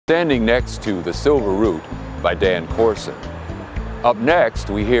standing next to The Silver Root by Dan Corson. Up next,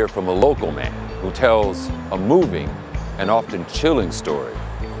 we hear from a local man who tells a moving and often chilling story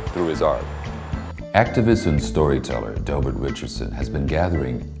through his art. Activist and storyteller Delbert Richardson has been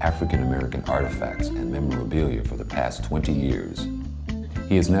gathering African-American artifacts and memorabilia for the past 20 years.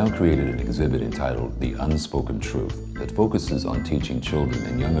 He has now created an exhibit entitled The Unspoken Truth that focuses on teaching children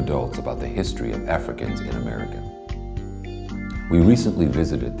and young adults about the history of Africans in America. We recently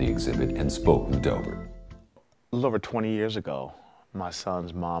visited the exhibit and spoke with Delbert. A little over 20 years ago, my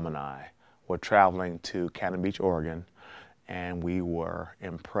son's mom and I were traveling to Cannon Beach, Oregon, and we were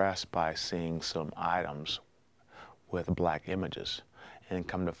impressed by seeing some items with black images. And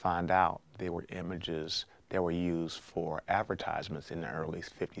come to find out, they were images that were used for advertisements in the early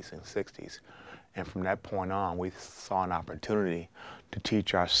 50s and 60s. And from that point on, we saw an opportunity to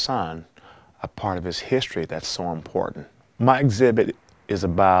teach our son a part of his history that's so important. My exhibit is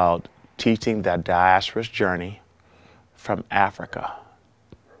about teaching the diaspora's journey from Africa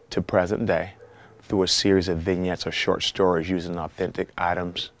to present day through a series of vignettes or short stories using authentic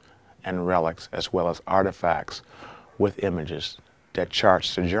items and relics as well as artifacts with images that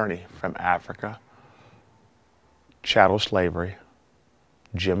charts the journey from Africa, chattel slavery,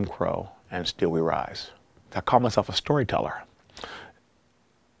 Jim Crow, and Still We Rise. I call myself a storyteller.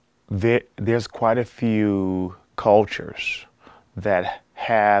 There's quite a few cultures that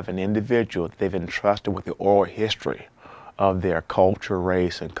have an individual that they've entrusted with the oral history of their culture,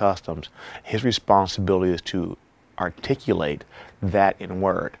 race, and customs. His responsibility is to articulate that in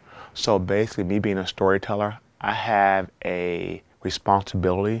word. So basically, me being a storyteller, I have a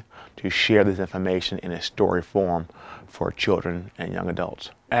responsibility to share this information in a story form for children and young adults.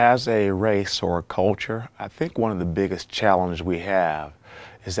 As a race or a culture, I think one of the biggest challenges we have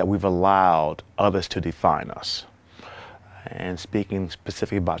is that we've allowed others to define us. And speaking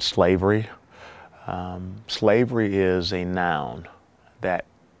specifically about slavery, slavery is a noun that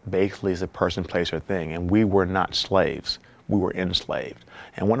basically is a person, place, or thing, and we were not slaves, we were enslaved.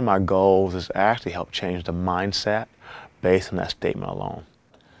 And one of my goals is to actually help change the mindset based on that statement alone.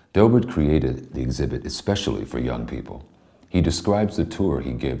 Delbert created the exhibit especially for young people. He describes the tour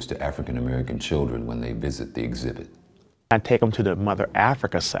he gives to African-American children when they visit the exhibit. I take them to the Mother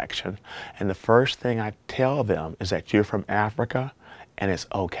Africa section, and the first thing I tell them is that you're from Africa and it's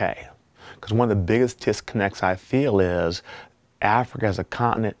okay. Because one of the biggest disconnects I feel is Africa as a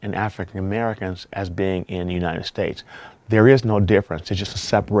continent and African Americans as being in the United States. There is no difference, it's just a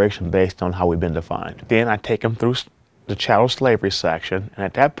separation based on how we've been defined. Then I take them through the chattel slavery section, and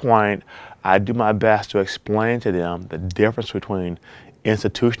at that point I do my best to explain to them the difference between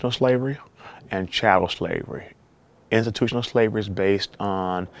institutional slavery and chattel slavery. Institutional slavery is based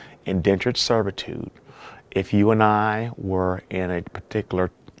on indentured servitude. If you and I were in a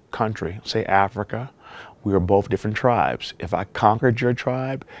particular country, say Africa, we were both different tribes. If I conquered your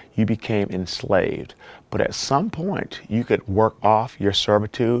tribe, you became enslaved. But at some point, you could work off your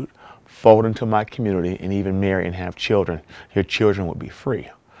servitude, fold into my community, and even marry and have children. Your children would be free.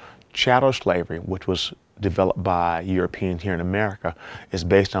 Chattel slavery, which was developed by Europeans here in America, is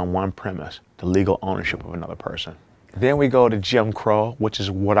based on one premise: the legal ownership of another person. Then we go to Jim Crow, which is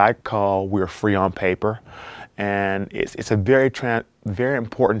what I call we're free on paper. And it's a very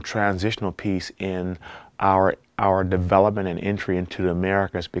important transitional piece in our development and entry into the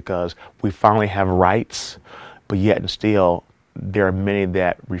Americas, because we finally have rights, but yet and still there are many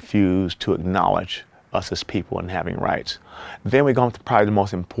that refuse to acknowledge us as people and having rights. Then we go into probably the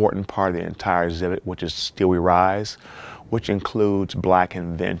most important part of the entire exhibit, which is Still We Rise, which includes black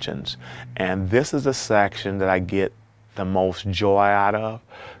inventions. And this is the section that I get the most joy out of,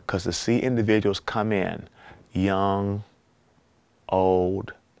 because to see individuals come in, young,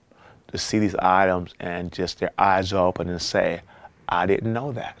 old, to see these items and just their eyes open and say, I didn't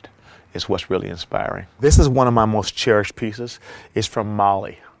know that, is what's really inspiring. This is one of my most cherished pieces. It's from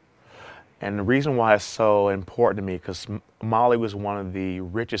Mali. And the reason why it's so important to me, because Mali was one of the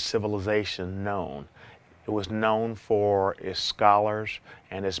richest civilizations known. It was known for its scholars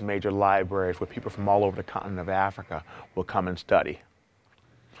and its major libraries where people from all over the continent of Africa will come and study.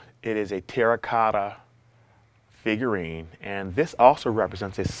 It is a terracotta figurine, and this also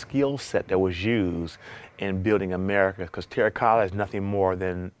represents a skill set that was used in building America, because terracotta is nothing more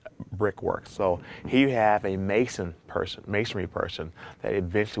than brickwork. So here you have a masonry person that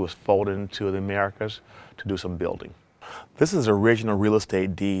eventually was folded into the Americas to do some building. This is the original real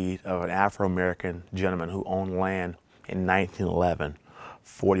estate deed of an Afro-American gentleman who owned land in 1911,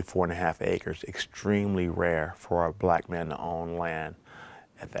 44.5 acres, extremely rare for a black man to own land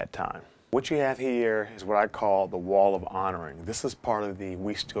at that time. What you have here is what I call the wall of honoring. This is part of the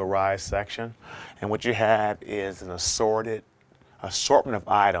We Still Rise section, and what you have is an assortment of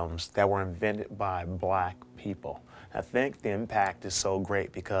items that were invented by Black people. I think the impact is so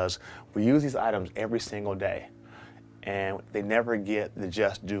great because we use these items every single day, and they never get the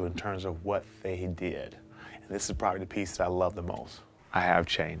just due in terms of what they did. And this is probably the piece that I love the most. I have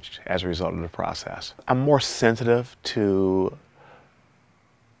changed as a result of the process. I'm more sensitive to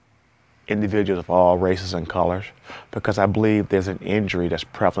individuals of all races and colors because I believe there's an injury that's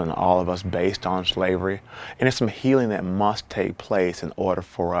prevalent in all of us based on slavery, and there's some healing that must take place in order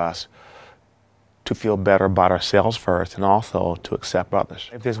for us to feel better about ourselves first and also to accept others.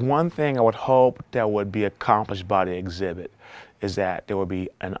 If there's one thing I would hope that would be accomplished by the exhibit is that there would be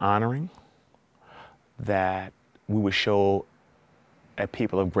an honoring, that we would show a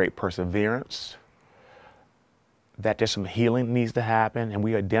people of great perseverance, that there's some healing needs to happen, and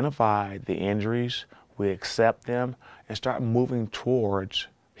we identify the injuries, we accept them, and start moving towards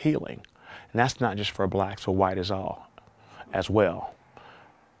healing. And that's not just for Blacks, for white as well.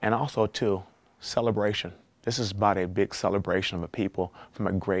 And also, too, celebration. This is about a big celebration of a people from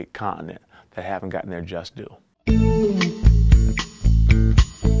a great continent that haven't gotten their just due.